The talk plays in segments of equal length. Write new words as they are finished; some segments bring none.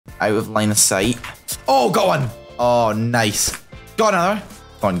Out of line of sight. Oh, got one. Oh, nice. Got another.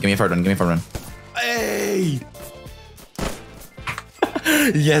 Come on, give me a third one. Give me a third one. Hey.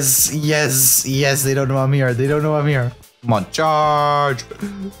 Yes, yes, yes. They don't know I'm here. They don't know I'm here. Come on, charge.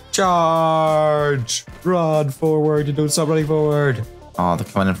 Charge. Run forward. You don't stop running forward. Oh, they're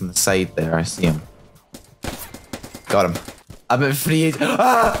coming in from the side there. I see him. Got him. I'm at free.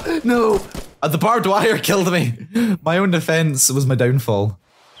 Ah, no. The barbed wire killed me. My own defense was my downfall.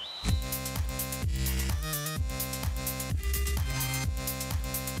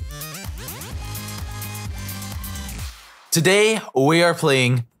 Today, we are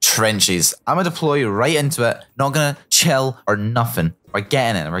playing trenches. I'm gonna deploy right into it. Not gonna chill or nothing. We're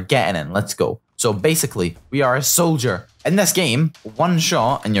getting in. We're getting in. Let's go. So basically, we are a soldier. In this game, one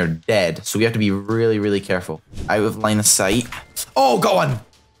shot and you're dead. So we have to be really, really careful. Out of line of sight. Oh, got one.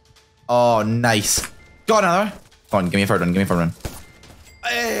 Oh, nice. Got another. Come on, give me a third one. Give me a third one.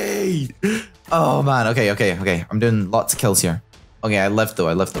 Hey. Oh, man. Okay, okay, okay. I'm doing lots of kills here. Okay, I lived though.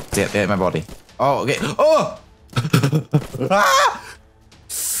 I lived though. They hit my body. Oh, okay. Oh! Ah!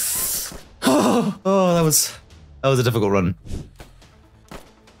 Oh, that was a difficult run.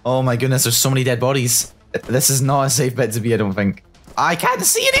 Oh my goodness, there's so many dead bodies. This is not a safe bet to be, I don't think. I can't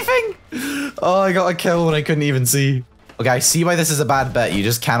see anything! Oh, I got a kill when I couldn't even see. Okay, I see why this is a bad bet. You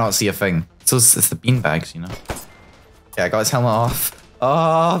just cannot see a thing. So it's the beanbags, you know? Okay, I got his helmet off.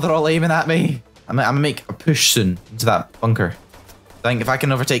 Oh, they're all aiming at me. I'm gonna make a push soon into that bunker. I think if I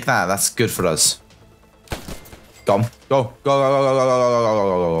can overtake that, that's good for us. Go, go, go, go, go, go, go, go, go,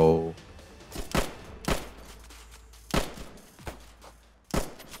 go,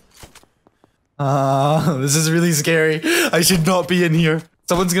 go. This is really scary. I should not be in here.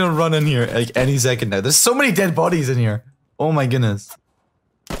 Someone's gonna run in here like any second now. There's so many dead bodies in here. Oh my goodness.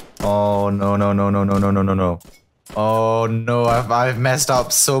 Oh no, no, no, no, no, no, no, no, no. Oh no, I've messed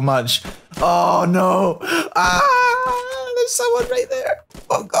up so much. Oh no. Ah, there's someone right there.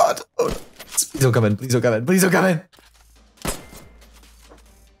 Oh god. Oh no. Please don't come in. Please don't come in. Please don't come in.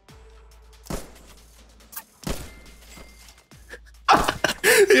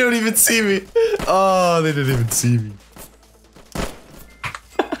 They don't even see me. Oh, they didn't even see me.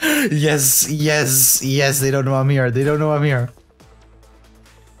 Yes, yes, yes. They don't know I'm here. They don't know I'm here.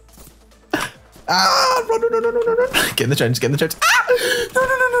 Ah, run, no, no, no, no, no, no. Get in the trench. Get in the trench. Ah, no,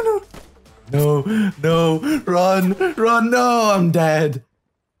 no, no, no, no. No, no, run, run. No, I'm dead.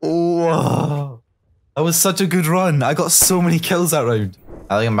 Whoa. That was such a good run. I got so many kills that round.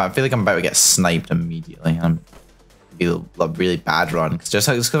 I feel like I'm about to get sniped immediately. Be a really bad run. Just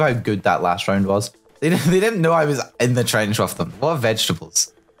because of how good that last round was. They didn't know I was in the trench with them. What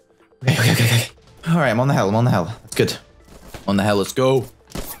vegetables. Okay, okay, okay, okay. Alright, I'm on the hill. I'm on the hill. That's good. On the hill, let's go.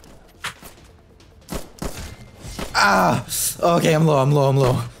 Ah! Okay, I'm low, I'm low, I'm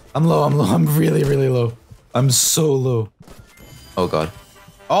low. I'm low, I'm low. I'm really, really low. I'm so low. Oh god.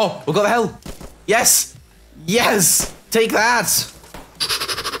 Oh, we got the hill. Yes! Yes! Take that! Just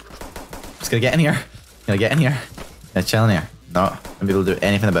gonna get in here. Gonna get in here. Gonna chill in here. Not gonna be able to do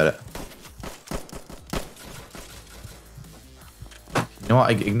anything about it. You know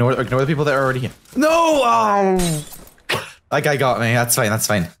what? Ignore the people that are already here. No! Oh! That guy got me. That's fine, that's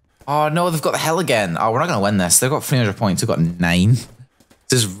fine. Oh no, they've got the hell again. Oh, we're not gonna win this. They've got 300 points. We've got 9. This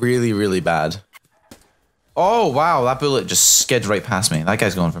is really, really bad. Oh wow, that bullet just skid right past me. That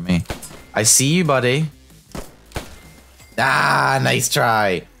guy's going for me. I see you, buddy. Ah, nice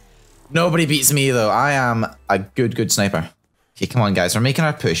try. Nobody beats me though. I am a good sniper. Okay, come on guys, we're making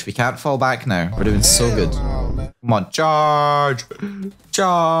our push. We can't fall back now. We're doing so good. Come on, charge!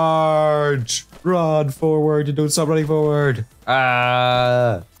 Charge! Run forward, you don't stop running forward.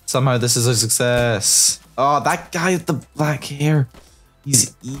 Ah, somehow this is a success. Oh, that guy with the black hair.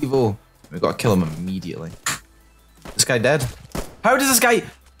 He's evil. We've got to kill him immediately. This guy dead? How does this guy...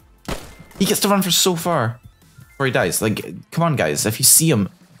 He gets to run for so far before he dies. Like, come on guys, if you see him,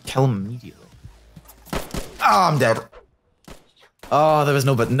 kill him immediately. Oh, I'm dead. Oh, there was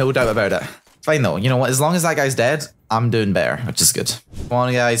no doubt about it. Fine though, you know what? As long as that guy's dead, I'm doing better, which is good. Come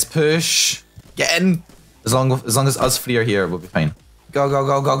on guys, push. Get in. As long as us three are here, we'll be fine. Go, go,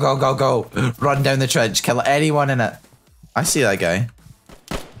 go, go, go, go, go. Run down the trench, kill anyone in it. I see that guy.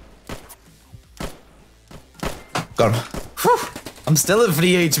 Got him. Whew. I'm still at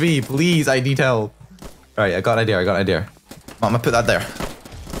 3 HP. Please, I need help. Right, I got an idea. I got an idea. I'm gonna put that there.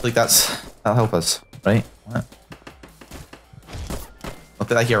 Like that'll help us, right? What? I'll put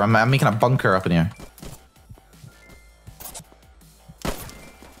that here. I'm making a bunker up in here.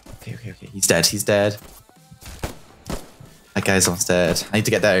 Okay, okay, okay. He's dead. He's dead. That guy's almost dead. I need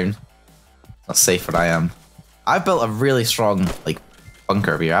to get down. Not safe where I am. I've built a really strong like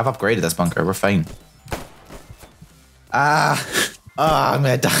bunker over here. I've upgraded this bunker. We're fine. Ah. Oh, I'm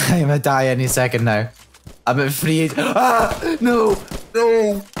gonna die. I'm gonna die any second now. I'm at 3 Ah! No!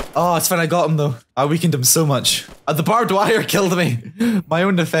 No! Oh, it's fine. I got him though. I weakened him so much. The barbed wire killed me. My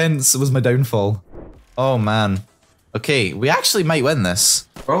own defense was my downfall. Oh man. Okay, we actually might win this.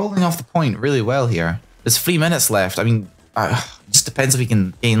 We're holding off the point really well here. There's 3 minutes left. I mean, it just depends if we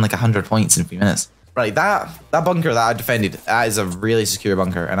can gain like 100 points in 3 minutes. Right, that bunker that I defended, that is a really secure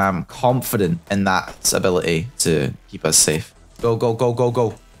bunker, and I'm confident in that ability to keep us safe. Go, go, go, go,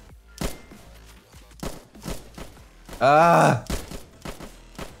 go. Ah!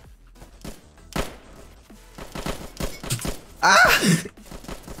 Ah!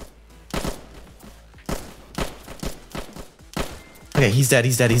 Okay, he's dead,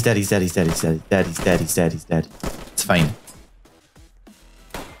 he's dead, he's dead, he's dead, he's dead, he's dead, he's dead, he's dead, he's dead, he's dead. It's fine.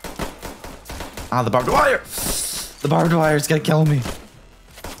 Ah, the barbed wire! The barbed wire is gonna kill me.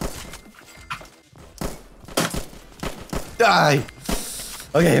 Die!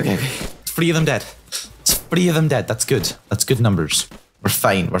 Okay, okay, okay. 3 of them dead. It's 3 of them dead. That's good. That's good numbers. We're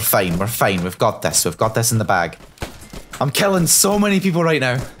fine, we're fine, we're fine. We've got this. We've got this in the bag. I'm killing so many people right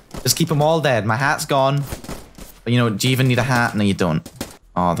now. Just keep them all dead. My hat's gone. But you know, do you even need a hat? No, you don't.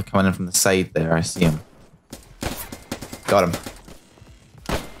 Oh, they're coming in from the side there. I see him. Got him.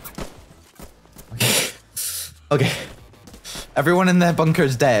 Okay. Okay. Everyone in their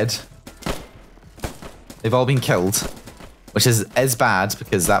bunker's dead. They've all been killed. Which is bad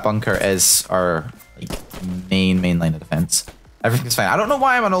because that bunker is our like main line of defense. Everything's fine. I don't know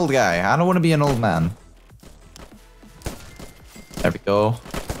why I'm an old guy. I don't want to be an old man. There we go.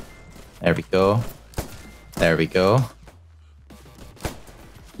 There we go. There we go.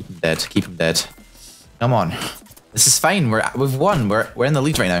 Keep him dead. Keep him dead. Come on. This is fine. We've won. We're in the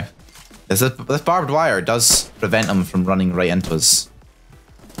lead right now. This barbed wire does prevent them from running right into us.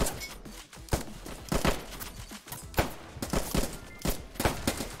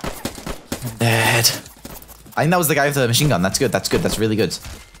 I'm dead. I think that was the guy with the machine gun. That's good. That's good. That's really good.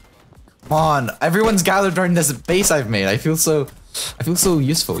 Come on. Everyone's gathered around this base I've made. I feel so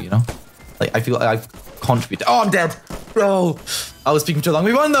useful, you know? Like, I feel like I've contributed. Oh, I'm dead. Bro. I was speaking too long.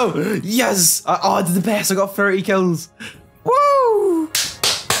 We won, though. Yes. Oh, I did the best. I got 30 kills. Woo.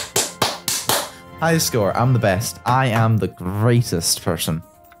 Highest score. I'm the best. I am the greatest person.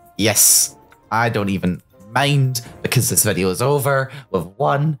 Yes. I don't even mind because this video is over. We've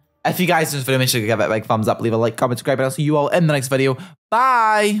won. If you guys enjoyed this video, make sure to give it a big thumbs up, leave a like, comment, subscribe, and I'll see you all in the next video.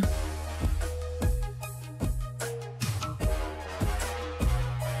 Bye.